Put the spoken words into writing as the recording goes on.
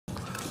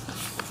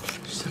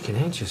It's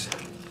taking ages.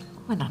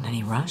 We're not in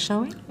any rush,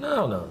 are we?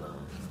 No.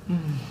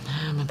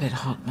 I'm a bit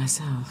hot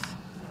myself.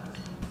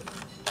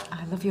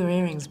 I love your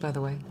earrings, by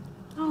the way.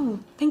 Oh,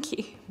 thank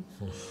you.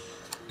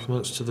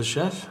 Compliments to the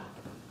chef,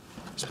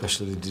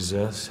 especially the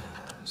dessert.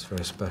 It's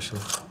very special.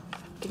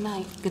 Good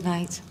night. Good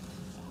night.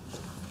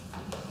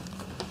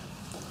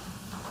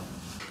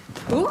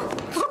 Ooh.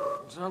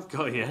 I've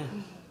got you.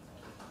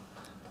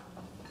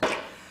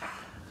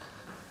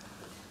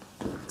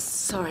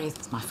 Sorry,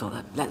 it's my fault.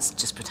 Let's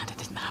just pretend it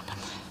didn't happen.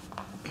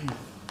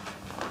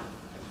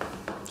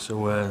 So,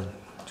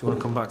 do you want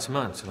to come back to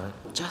mine tonight?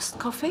 Just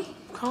coffee?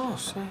 Of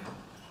course, yeah.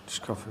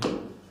 Just coffee.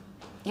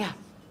 Yeah.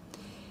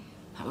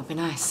 That would be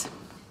nice.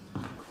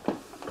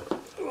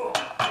 Oh,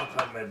 I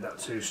hope I made that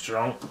too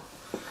strong.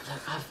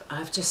 Look,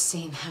 I've just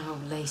seen how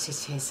late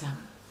it is.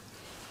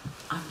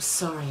 I'm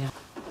sorry.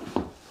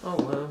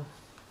 Oh,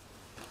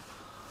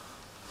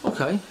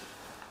 okay.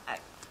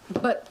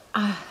 But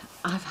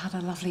I've had a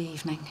lovely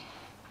evening.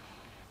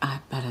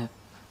 I'd better...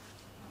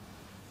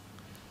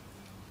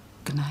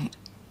 Good night.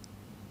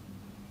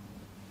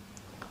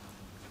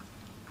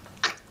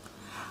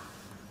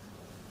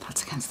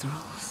 That's against the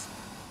rules.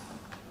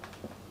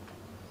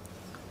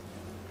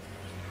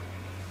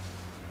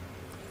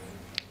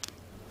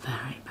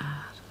 Very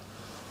bad.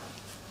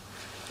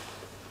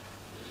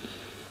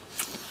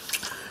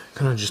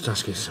 Can I just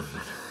ask you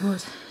something?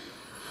 What?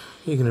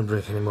 Are you going to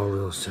break any more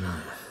rules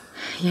tonight?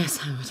 Yes,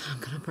 Howard, I'm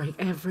going to break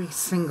every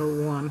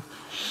single one.